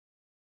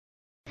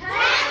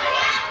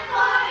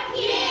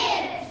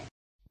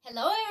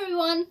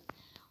everyone!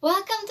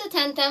 Welcome to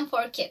 1010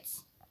 for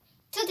Kids.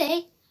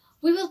 Today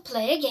we will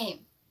play a game.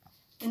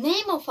 The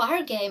name of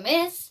our game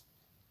is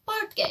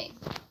Board Game.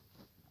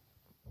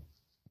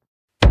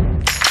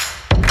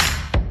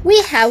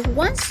 We have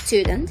one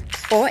student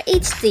for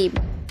each team.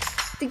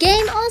 The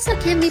game also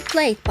can be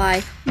played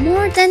by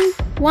more than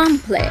one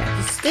player.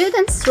 The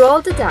students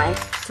roll the die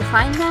to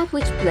find out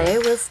which player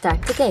will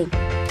start the game.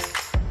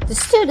 The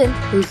student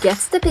who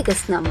gets the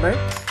biggest number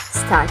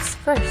starts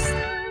first.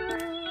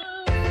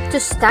 To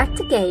start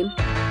the game,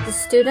 the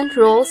student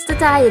rolls the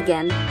die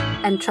again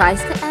and tries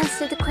to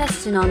answer the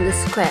question on the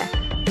square,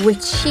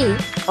 which she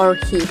or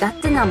he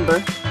got the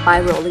number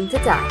by rolling the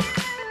die.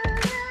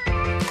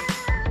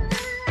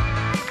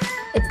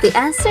 If the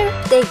answer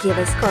they give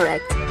is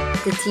correct,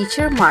 the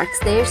teacher marks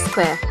their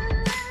square.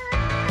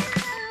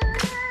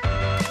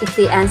 If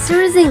the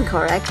answer is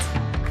incorrect,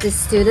 the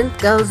student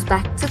goes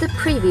back to the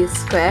previous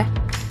square.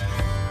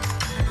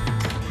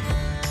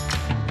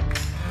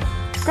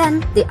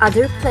 Then the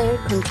other player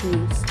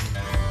continues.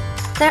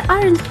 There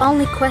aren't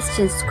only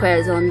question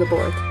squares on the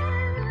board.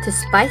 To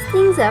spice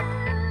things up,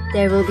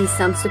 there will be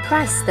some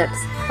surprise steps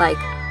like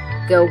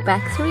go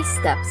back 3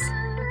 steps,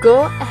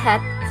 go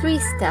ahead 3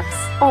 steps,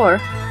 or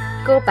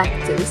go back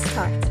to the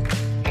start.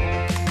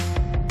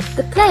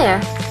 The player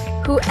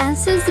who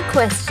answers the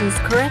questions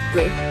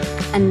correctly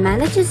and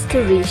manages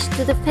to reach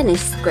to the finish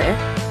square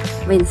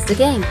wins the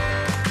game.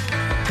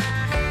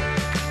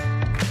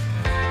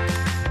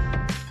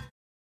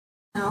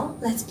 Now,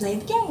 let's play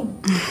the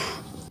game.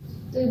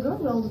 Duygu,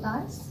 roll the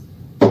dice.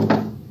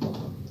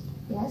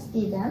 Yes,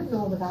 Didem,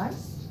 roll the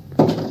dice.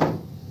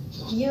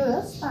 You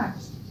will start.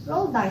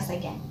 Roll dice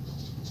again.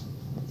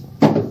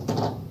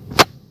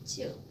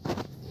 2.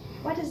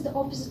 What is the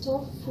opposite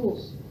of full?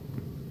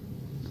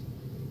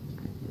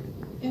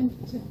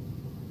 Empty.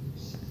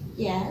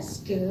 Yes,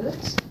 good.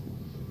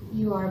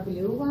 You are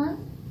blue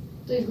one.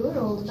 Duygu,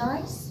 roll the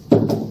dice.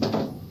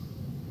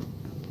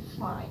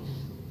 5.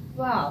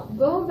 Wow,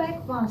 go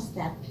back 1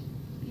 step.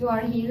 You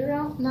are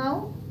here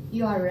now.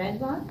 You are red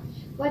one.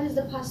 What is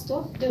the past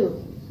of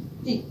do?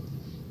 D.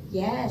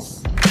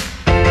 Yes.